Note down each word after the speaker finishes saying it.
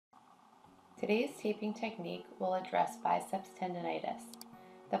Today's taping technique will address biceps tendinitis.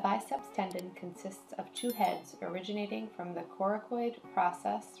 The biceps tendon consists of two heads originating from the coracoid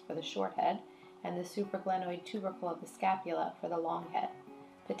process for the short head and the supraglenoid tubercle of the scapula for the long head.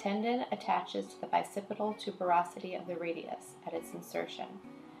 The tendon attaches to the bicipital tuberosity of the radius at its insertion.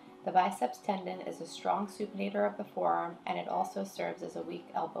 The biceps tendon is a strong supinator of the forearm, and it also serves as a weak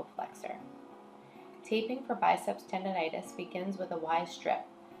elbow flexor. Taping for biceps tendinitis begins with a Y strip,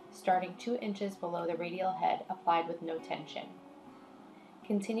 starting 2 inches below the radial head, applied with no tension.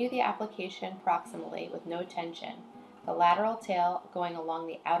 Continue the application proximally with no tension, the lateral tail going along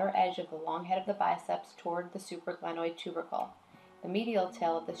the outer edge of the long head of the biceps toward the supraglenoid tubercle. The medial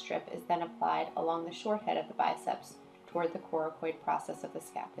tail of the strip is then applied along the short head of the biceps toward the coracoid process of the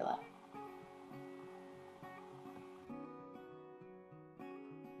scapula.